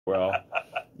Well,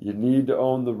 you need to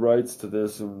own the rights to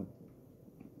this, and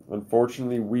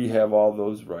unfortunately, we have all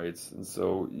those rights, and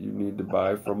so you need to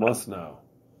buy from us now.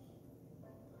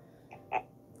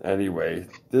 Anyway,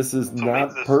 this is So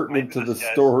not pertinent to the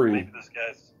story.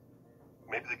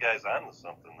 Maybe the guy's onto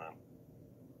something then.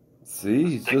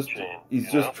 See, he's just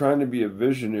know? trying to be a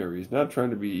visionary. He's not trying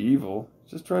to be evil.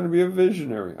 He's just trying to be a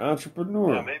visionary,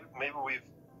 entrepreneur. Yeah, maybe we've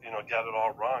got it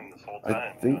all wrong this whole time.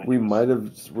 I think we might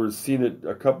have we're seeing it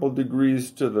a couple degrees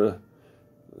to the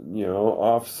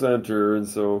off center, and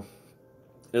so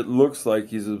it looks like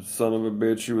he's a son of a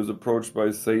bitch who was approached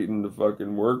by Satan to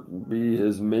fucking be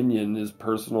his minion, his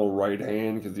personal right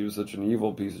hand, because he was such an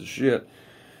evil piece of shit,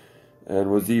 and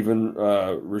was even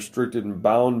restricted and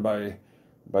bound by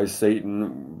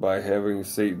Satan by having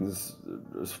Satan's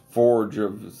forge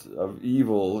of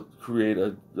evil create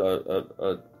a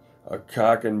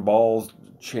cock and balls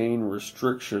chain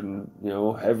restriction,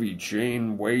 heavy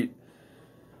chain weight.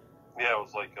 Yeah, it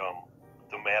was like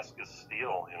Damascus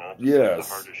steel, Yes.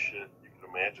 The hardest shit you could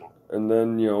imagine. And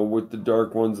then, with the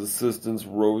Dark One's assistance,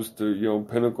 rose to,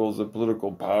 pinnacles of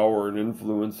political power and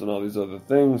influence and all these other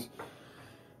things.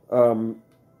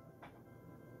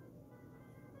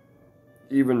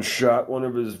 Even shot one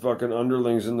of his fucking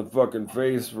underlings in the fucking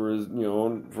face for his,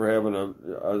 for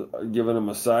having giving him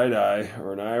a side eye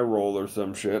or an eye roll or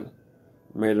some shit.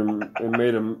 Made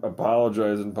him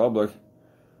apologize in public.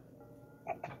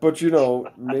 But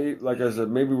like I said,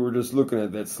 maybe we're just looking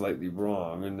at that slightly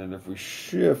wrong. And then if we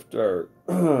shift our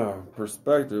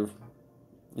perspective,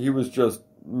 he was just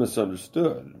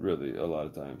misunderstood, really, a lot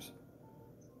of times.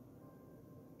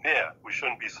 Yeah, we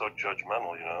shouldn't be so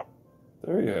judgmental,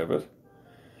 There you have it.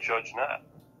 Judge not,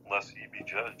 lest ye be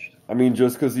judged. I mean,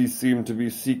 just because he seemed to be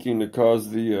seeking to cause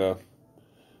the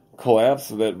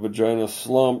collapse of that vagina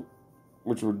slump,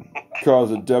 which would cause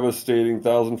a devastating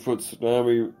 1,000-foot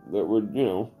tsunami that would,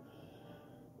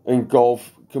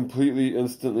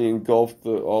 instantly engulf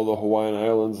all the Hawaiian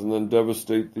Islands and then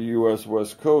devastate the U.S.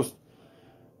 West Coast.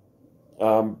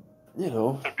 It'd be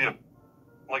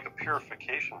like a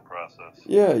purification process.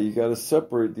 Yeah, you got to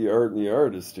separate the art and the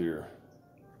artist here.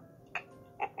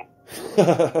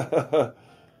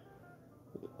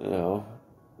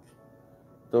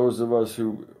 Those of us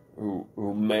who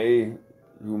may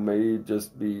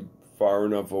just be far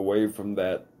enough away from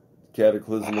that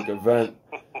cataclysmic event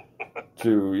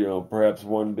to, perhaps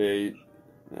one day,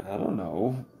 I don't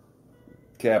know,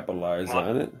 capitalize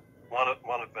on it. Want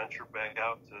to venture back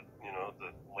out to,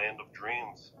 the land of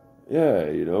dreams.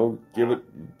 Yeah, give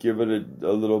it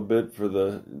a little bit for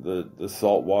the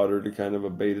salt water to kind of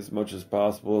abate as much as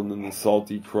possible, and then the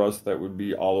salty crust that would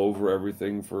be all over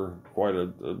everything for quite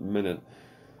a minute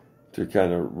to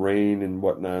kind of rain and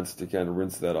whatnots to kind of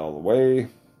rinse that all away.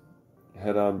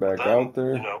 Head on back out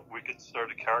there. We could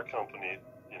start a car company,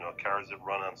 cars that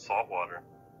run on salt water.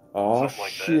 Oh,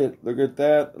 shit. Look at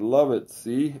that. Love it.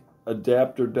 See?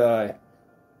 Adapt or die.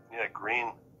 Yeah,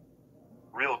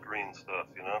 real green stuff,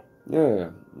 Yeah.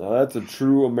 Now that's a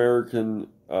true American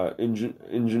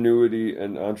ingenuity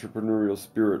and entrepreneurial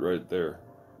spirit right there,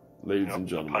 ladies and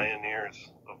gentlemen. The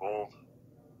pioneers of old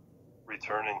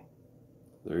returning.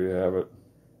 There you have it.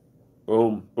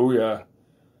 Boom. Booyah.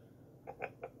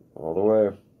 All the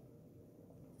way.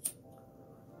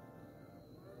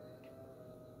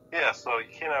 Yeah, so you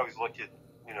can't always look at,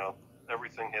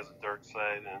 everything has a dark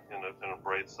side and a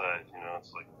bright side.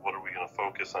 It's like, what are we going to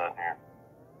focus on here?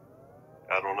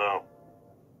 I don't know.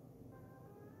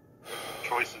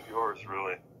 Choice is yours,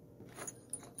 really.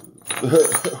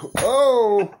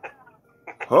 Oh!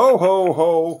 Ho, ho,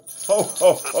 ho. Ho,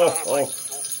 ho, ho, ho.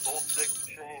 Old Dick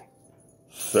Chain.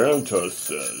 Santa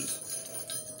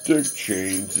says, Dick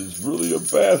Chains is really a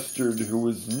bastard who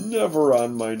was never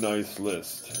on my nice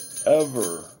list.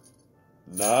 Ever.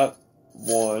 Not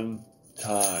one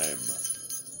time.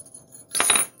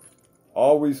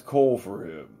 Always coal for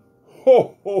him.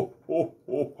 Ho, ho, ho,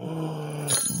 ho.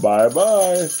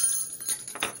 Bye-bye.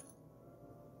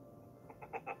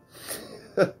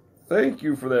 Thank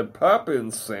you for that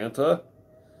pop-in, Santa.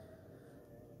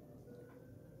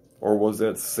 Or was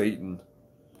that Satan?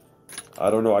 I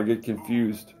don't know. I get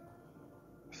confused.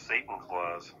 Satan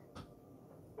claws.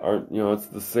 It's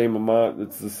the same amount.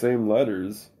 It's the same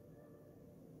letters.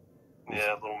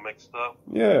 Yeah, a little mixed up.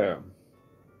 Yeah.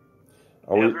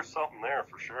 There's something there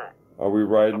for sure. Are we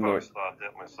riding? I've always thought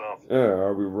that myself. Yeah.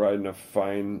 Are we riding a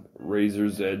fine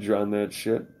razor's edge on that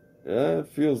shit? Yeah, it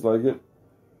feels like it.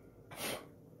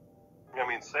 I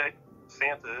mean,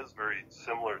 Santa is very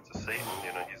similar to Satan.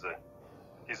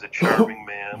 He's a charming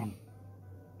man.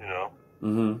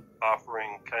 Mm-hmm.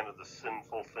 Offering kind of the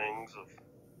sinful things of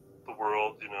the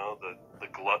world, you know, the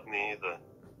gluttony,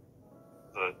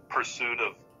 the pursuit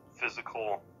of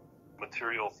physical,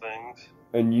 material things.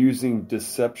 And using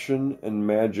deception and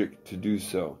magic to do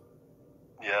so.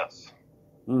 Yes.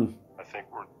 Hmm. I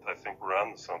think we're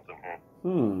on to something here.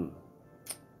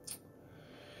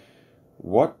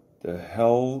 What the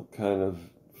hell kind of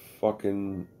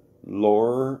fucking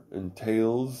lore and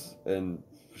tales and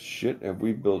shit have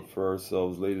we built for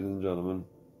ourselves, ladies and gentlemen?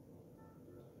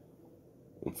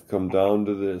 It's come down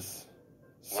to this.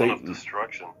 One of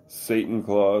destruction. Satan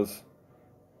Claus.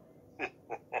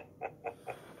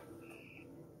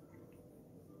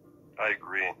 I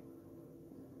agree.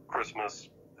 Christmas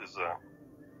is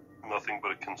nothing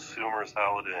but a consumer's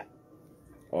holiday.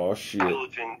 Oh shit.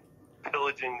 Pillaging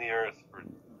the earth for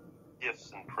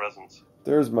gifts and presents.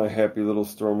 There's my happy little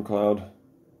storm cloud.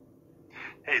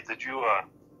 Hey, did you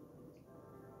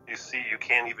you see you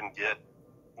can't even get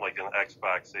like an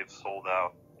Xbox, they've sold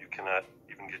out. You cannot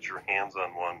even get your hands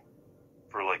on one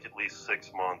for like at least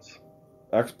 6 months.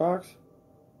 Xbox?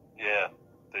 Yeah,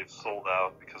 they've sold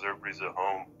out because everybody's at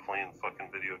home playing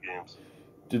fucking video games.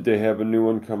 Did they have a new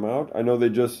one come out? I know they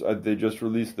just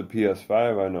released the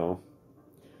PS5, I know.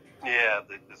 Yeah,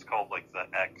 it's called like the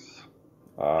X.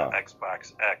 The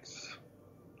Xbox X.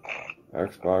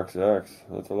 Xbox X.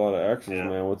 That's a lot of X's, yeah.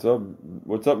 Man. What's up?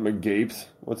 What's up, McGapes?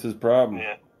 What's his problem?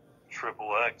 Yeah.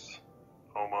 Triple X.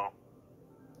 Homo.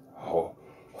 Oh,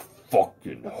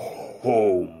 fucking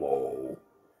homo.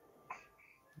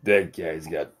 That guy's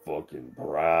got fucking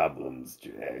problems,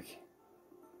 Jack.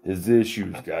 His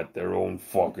issues got their own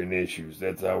fucking issues.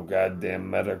 That's how goddamn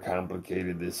meta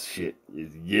complicated this shit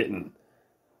is getting.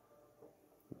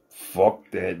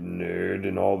 Fuck that nerd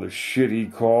and all the shit he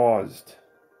caused.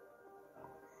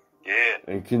 Yeah.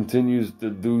 And continues to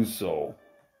do so.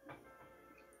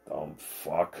 Dumb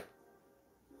fuck.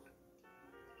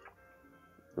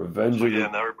 Revenge so of yeah,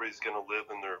 now everybody's gonna live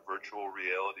in their virtual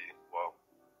reality while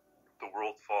the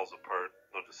world falls apart.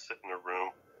 They'll just sit in their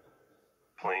room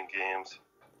playing games.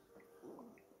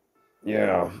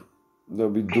 Yeah. They'll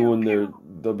be doing their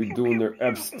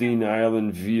Epstein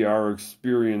Island VR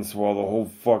experience while the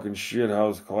whole fucking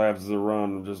shithouse collapses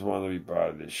around them. Just want to be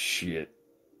part of this shit.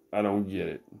 I don't get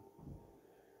it.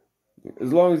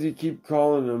 As long as you keep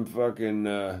calling them fucking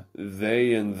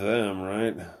they and them,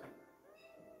 right?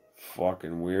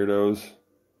 Fucking weirdos.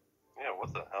 Yeah,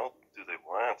 what the hell do they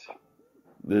want?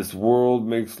 This world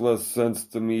makes less sense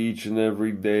to me each and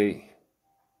every day.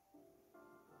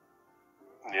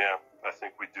 Yeah, I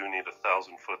think we do need a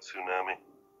 1,000-foot tsunami.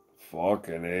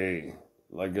 Fucking A.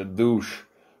 Like a douche.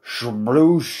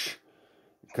 Shabloosh.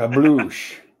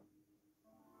 Kabloosh.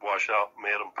 Wash out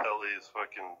Madame Pelle's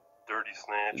fucking dirty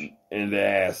snatch. And the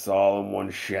ass all in one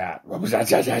shot. Like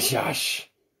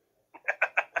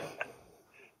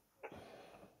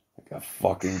a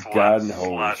fucking garden hose.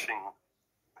 Slashing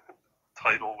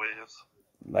tidal waves.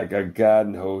 Like a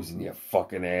garden hose in your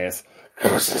fucking ass.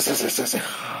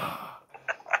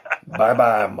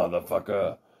 Bye-bye,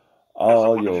 motherfucker.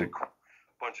 All your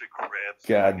bunch of crabs.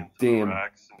 goddamn,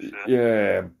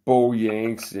 yeah, Bo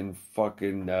Yanks and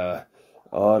fucking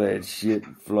all that shit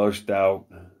flushed out.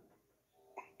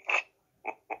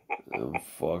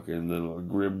 Fucking little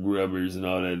grib grubbers and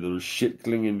all that little shit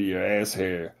clinging to your ass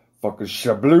hair. Fucking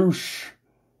shabloosh.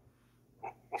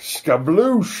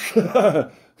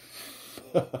 Skabloosh.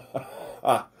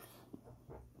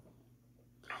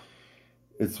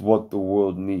 It's what the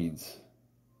world needs.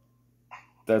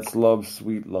 That's love,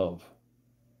 sweet love.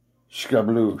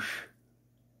 Skabloosh.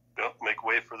 Yep, make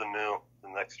way for the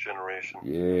next generation.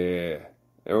 Yeah.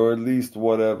 Or at least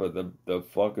whatever. The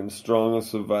fucking strong will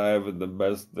survive and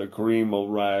the cream will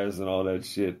rise and all that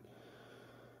shit.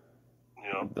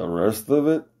 Yeah. The rest of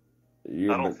it? I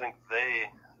don't think they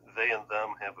and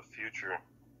them have a future.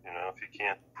 You know, if you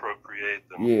can't procreate,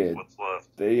 then what's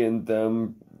left? They and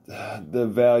them, the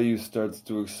value starts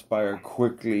to expire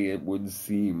quickly, it would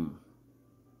seem.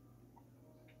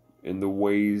 In the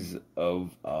ways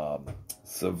of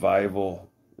survival,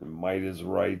 might is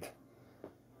right.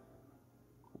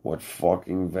 What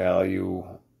fucking value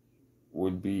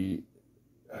would be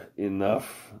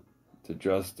enough to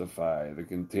justify the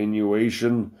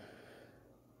continuation,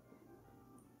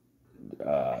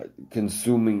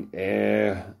 consuming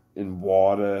air and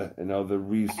water and other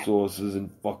resources and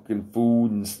fucking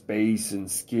food and space and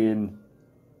skin?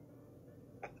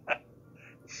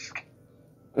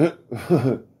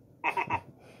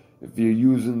 If you're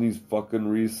using these fucking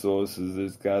resources,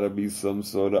 there's gotta be some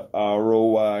sort of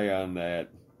ROI on that.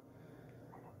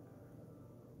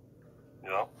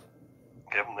 Yeah.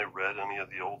 Haven't they read any of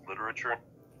the old literature?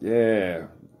 Yeah.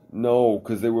 No,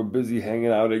 because they were busy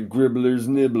hanging out at Gribbler's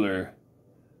Nibbler.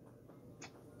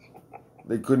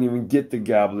 They couldn't even get the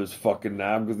Gobbler's fucking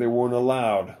knob because they weren't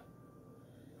allowed.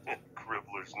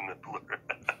 Gribbler's Nibbler.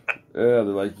 Yeah, they're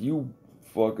like, you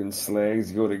fucking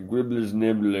slags, go to Gribbler's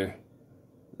Nibbler.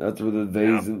 That's where the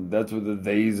theys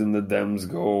and the thems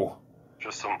go.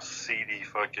 Just some seedy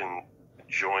fucking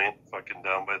joint fucking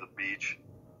down by the beach.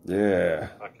 Yeah.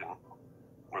 Fucking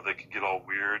where they could get all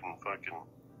weird and fucking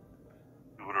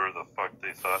do whatever the fuck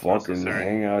they thought Fucking necessary.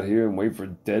 hang out here and wait for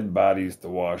dead bodies to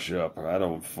wash up. I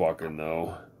don't fucking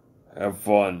know. Have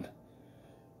fun.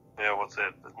 Yeah, what's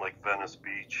that? Like Venice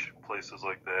Beach, places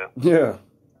like that. Yeah.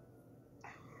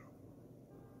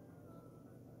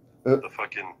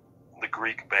 The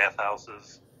Greek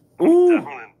bathhouses Ooh.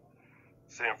 down in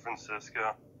San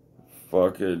Francisco.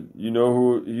 Fucking, you know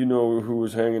who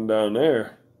was hanging down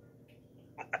there?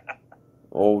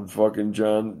 Old fucking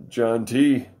John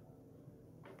T.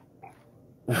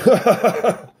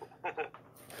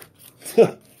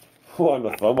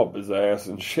 Wanting to thumb up his ass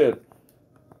and shit.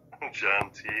 John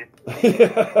T.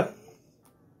 Yeah.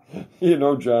 You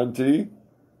know John T?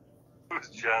 Who's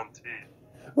John T?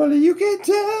 Well, you can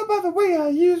tell by the way I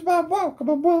use my walk. I'm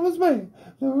a woman's man.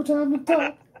 No time to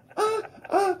talk.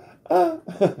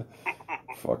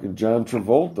 Fucking John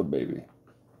Travolta, baby.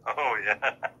 Oh,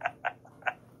 yeah.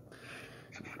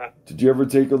 Did you ever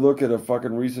take a look at a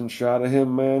fucking recent shot of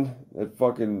him, man? That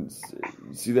fucking,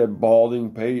 see that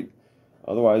balding pate?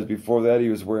 Otherwise, before that, he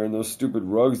was wearing those stupid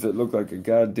rugs that look like a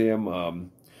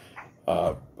goddamn,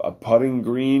 a putting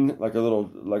green, like a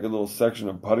little section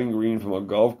of putting green from a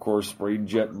golf course, sprayed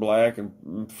jet black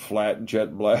and flat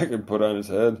jet black and put on his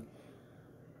head.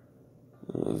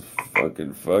 It was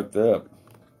fucking fucked up.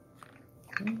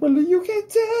 Well, you can't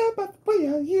tell by the way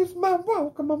I use my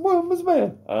walk. I'm a woman's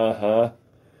man. Uh-huh.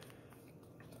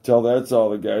 Tell that's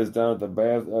all the guys down at the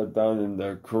down in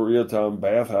the Koreatown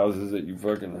bathhouses that you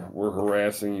fucking were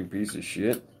harassing, you piece of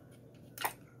shit.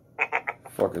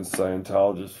 Fucking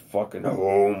Scientologist, fucking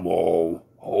homo.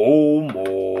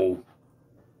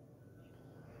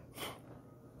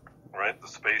 Right, the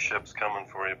spaceship's coming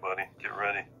for you, buddy. Get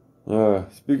ready.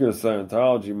 Speaking of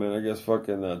Scientology, man, I guess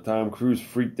fucking Tom Cruise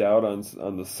freaked out on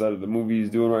the set of the movie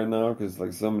he's doing right now because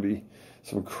like some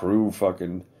crew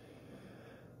fucking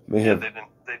may have. They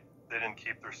didn't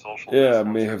keep their social. Yeah,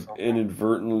 may have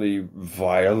inadvertently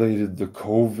violated the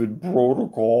COVID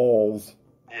protocols.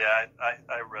 Yeah,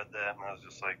 I read that and I was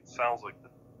just like, sounds like the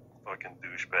fucking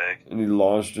douchebag. And he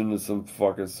launched into some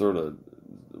fucking sort of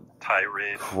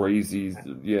tirade, crazy,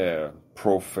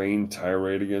 profane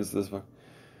tirade against this one.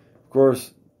 Of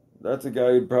course, that's a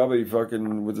guy who probably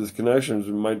fucking, with his connections,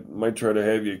 might try to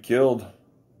have you killed.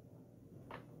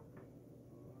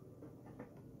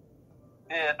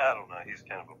 Yeah, I don't know. He's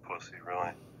kind of a pussy,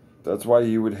 really. That's why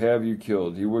he would have you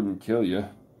killed. He wouldn't kill you.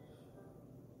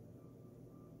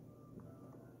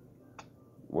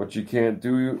 What you can't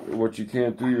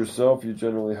do yourself, you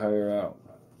generally hire out.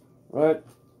 Right?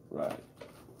 Right.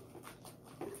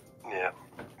 Yeah.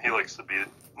 He likes to be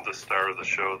the star of the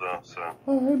show, though, so.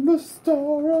 I'm the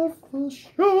star of the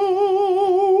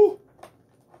show.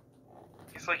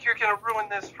 He's like, you're going to ruin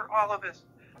this for all of us.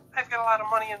 I've got a lot of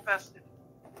money invested.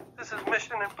 This is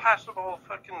Mission Impossible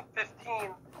fucking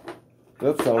 15.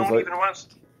 That sounds no one like... Even wants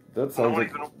to, that sounds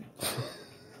like...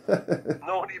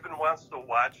 No one even wants to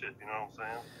watch it, you know what I'm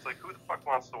saying? It's like, who the fuck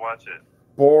wants to watch it?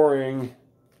 Boring.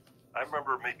 I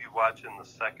remember maybe watching the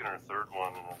second or third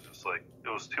one, and it was just like, it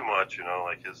was too much, you know,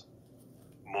 like his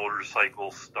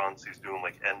motorcycle stunts, he's doing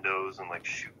like endos and like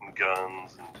shooting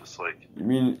guns, and just like... You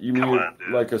mean come on,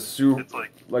 dude.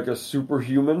 like a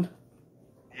superhuman?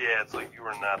 Yeah, it's like you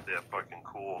were not that fucking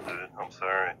cool, dude. I'm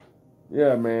sorry.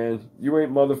 Yeah, man. You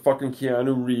ain't motherfucking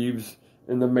Keanu Reeves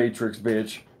in The Matrix,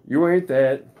 bitch. You ain't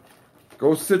that.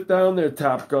 Go sit down there,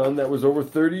 Top Gun. That was over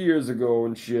 30 years ago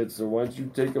and shit, so why don't you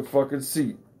take a fucking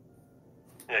seat?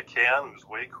 Yeah, Keanu's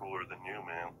way cooler than you,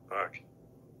 man. Fuck.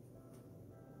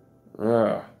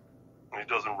 Ah. He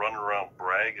doesn't run around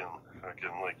bragging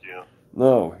fucking like you.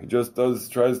 No, he just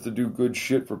tries to do good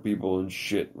shit for people and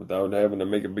shit without having to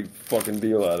make a big fucking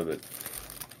deal out of it.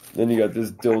 Then you got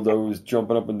this dildo who's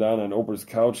jumping up and down on Oprah's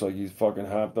couch like he's fucking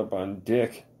hopped up on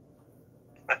dick.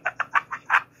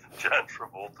 John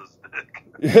Travolta's dick.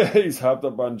 Yeah, he's hopped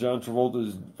up on John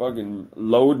Travolta's fucking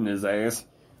loading his ass.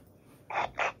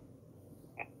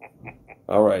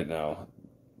 All right, now.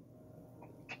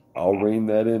 I'll rein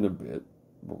that in a bit.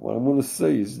 But what I'm going to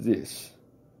say is this.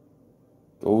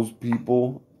 Those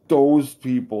people are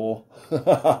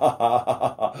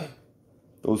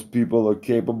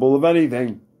capable of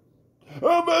anything.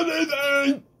 Of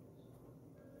anything!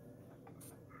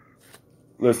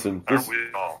 Listen, Aren't we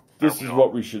all? this is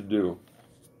what we should do.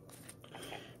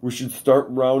 We should start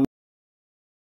rounding